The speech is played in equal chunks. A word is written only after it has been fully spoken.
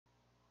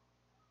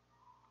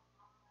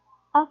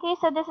Okay,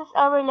 so this is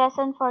our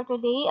lesson for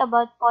today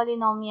about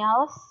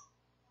polynomials.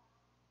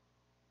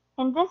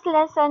 In this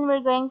lesson,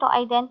 we're going to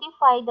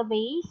identify the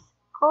base,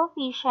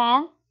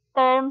 coefficient,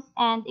 terms,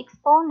 and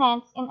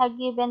exponents in a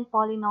given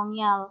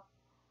polynomial.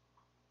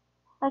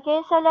 Okay,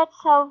 so let's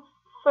have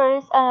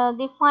first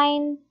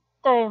define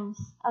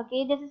terms.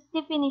 Okay, this is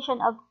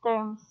definition of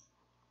terms.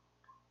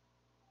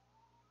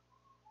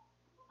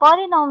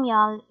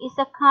 Polynomial is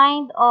a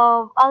kind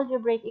of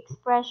algebraic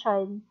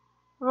expression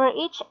where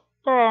each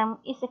term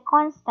is a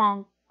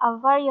constant, a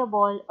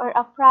variable, or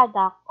a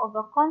product of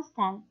a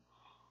constant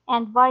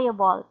and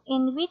variable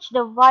in which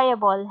the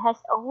variable has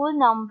a whole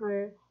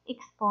number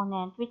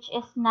exponent, which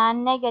is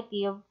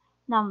non-negative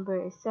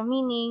numbers. So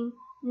meaning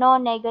no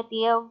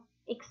negative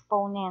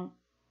exponent.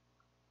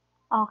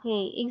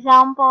 Okay,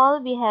 example,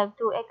 we have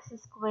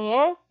 2x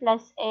squared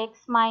plus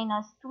x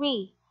minus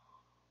 3.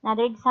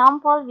 Another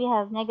example, we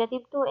have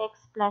negative 2x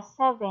plus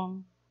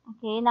 7.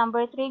 Okay,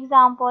 number 3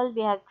 example,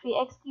 we have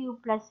 3x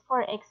cubed plus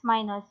 4x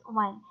minus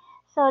 1.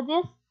 So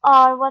these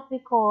are what we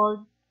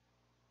call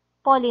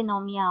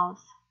polynomials.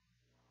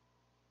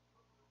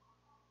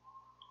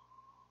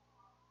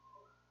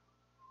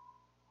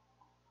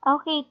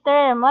 Okay,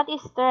 term. What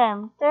is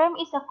term? Term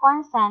is a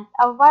constant,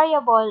 a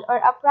variable, or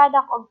a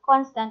product of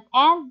constant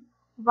and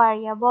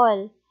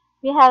variable.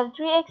 We have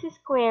 3x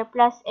squared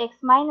plus x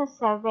minus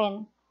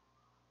 7.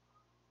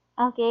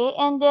 Okay,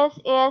 and this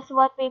is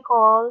what we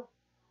call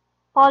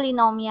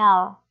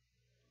polynomial.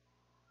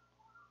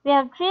 We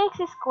have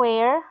 3x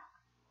squared,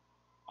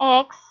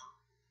 x,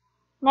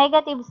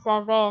 negative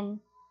 7.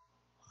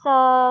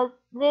 So,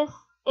 this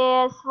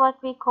is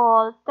what we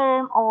call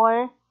term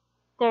or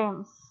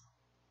terms.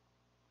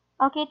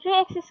 Okay,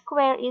 3x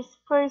squared is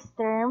first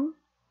term,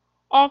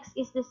 x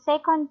is the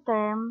second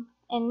term,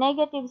 and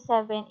negative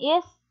 7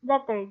 is the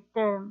third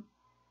term.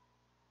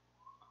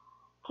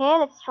 Okay,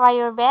 let's try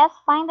your best.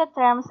 Find the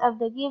terms of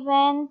the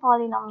given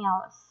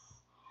polynomials.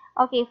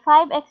 Okay,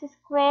 5x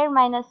squared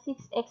minus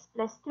 6x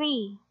plus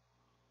 3.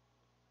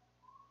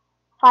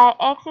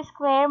 5x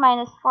squared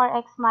minus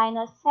 4x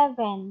minus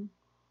 7.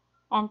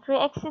 And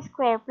 3x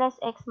squared plus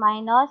x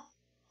minus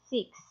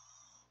 6.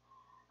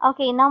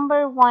 Okay,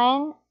 number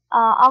 1,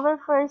 our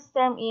first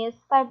term is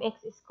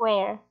 5x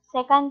squared.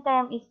 Second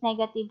term is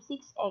negative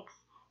 6x.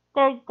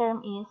 Third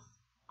term is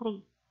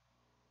 3.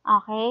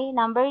 Okay,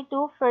 number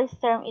 2, first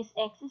term is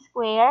x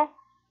squared.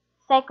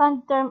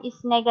 Second term is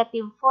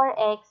negative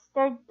 4x.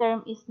 Third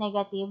term is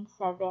negative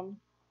 7.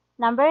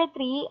 Number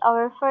 3,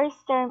 our first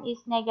term is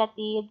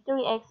negative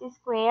 3x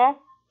squared.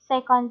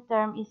 Second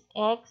term is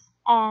x.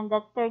 And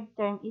the third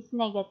term is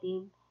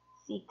negative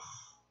 6.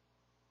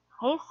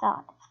 Okay,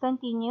 so let's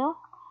continue.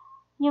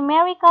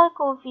 Numerical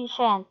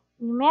coefficient.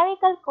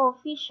 Numerical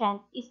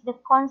coefficient is the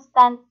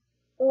constant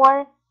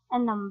or a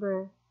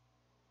number.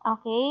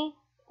 Okay,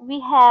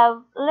 we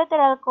have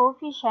literal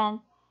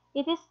coefficient.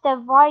 It is the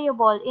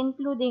variable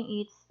including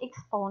its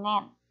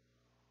exponent.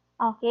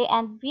 Okay,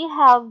 and we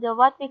have the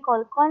what we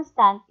call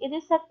constant. It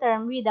is a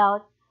term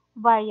without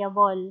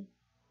variable.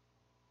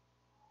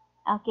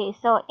 Okay,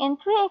 so in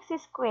 3x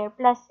squared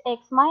plus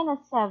x minus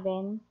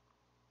 7,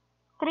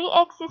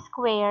 3x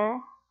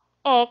squared,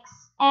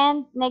 x,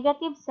 and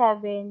negative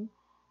 7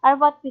 are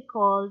what we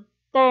call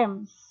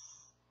terms.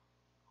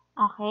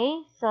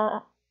 Okay,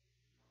 so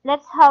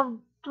let's have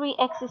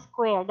 3x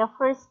squared, the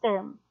first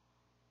term.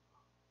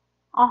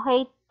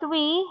 Okay,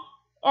 3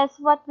 is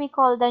what we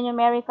call the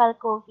numerical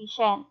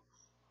coefficient.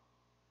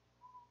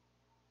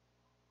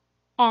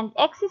 And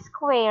x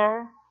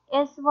squared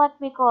is what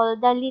we call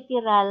the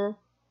literal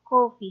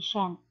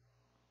coefficient.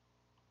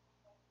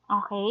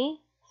 Okay,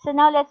 so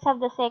now let's have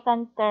the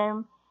second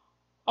term,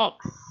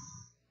 x.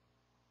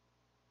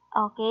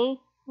 Okay,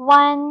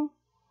 1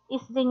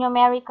 is the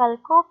numerical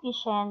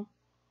coefficient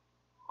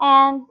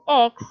and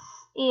x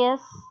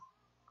is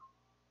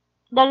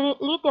the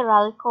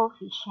literal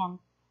coefficient.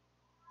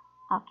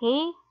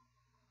 Okay,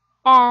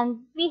 and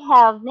we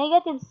have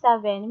negative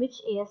 7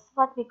 which is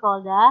what we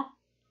call the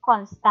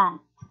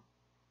constant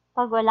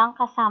pag walang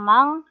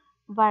kasamang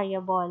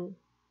variable.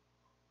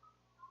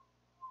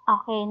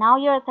 Okay, now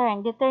your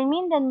turn.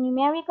 Determine the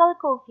numerical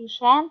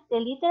coefficient, the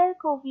literal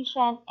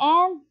coefficient,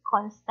 and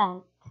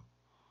constant.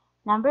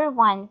 Number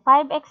 1,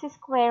 5x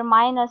squared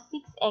minus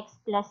 6x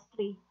plus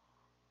 3.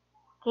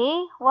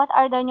 Okay, what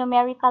are the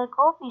numerical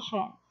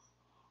coefficients?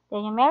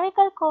 The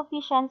numerical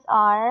coefficients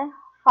are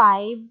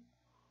 5,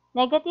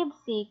 negative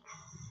 6,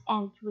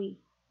 and 3.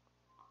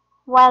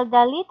 While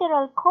the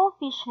literal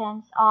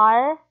coefficients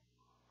are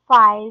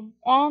 5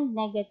 and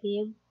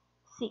negative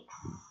 6.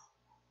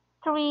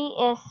 3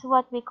 is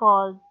what we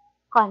call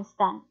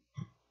constant.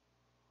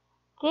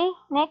 Okay,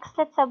 next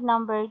let's have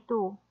number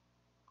 2.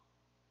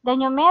 The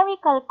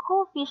numerical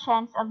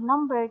coefficients of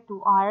number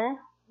 2 are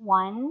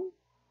 1,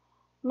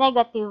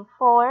 negative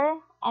 4,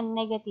 and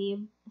negative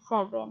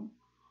 7.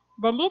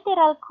 The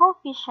literal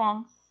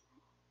coefficients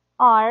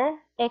are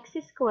x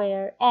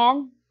squared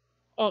and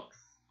x.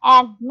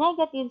 And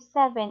negative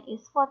 7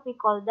 is what we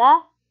call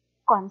the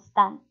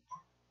constant.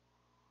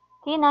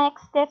 Okay,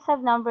 next let's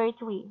have number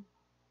 3.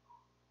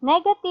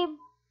 negative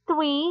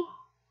 3,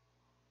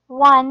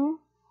 1,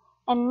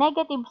 and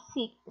negative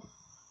 6.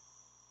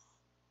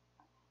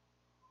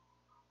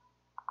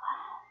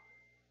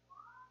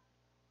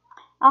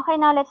 Okay,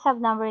 now let's have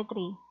number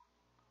 3.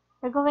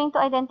 We're going to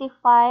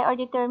identify or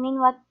determine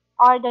what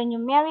are the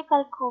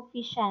numerical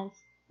coefficients.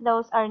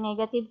 Those are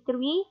negative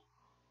 3,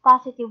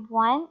 positive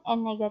 1,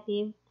 and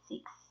negative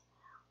 6.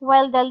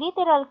 While the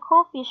literal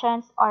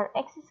coefficients are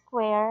x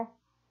squared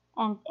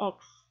and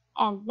x.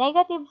 And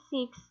negative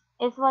 6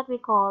 is what we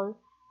call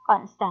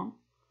constant.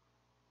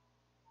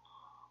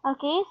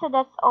 Okay, so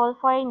that's all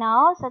for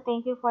now. So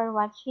thank you for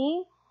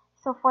watching.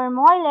 So for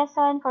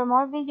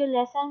more video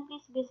lesson,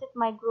 please visit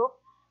my group,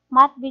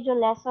 Math Video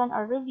Lesson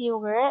or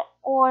Reviewer,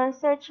 or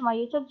search my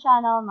YouTube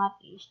channel,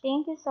 Mathish.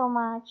 Thank you so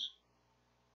much.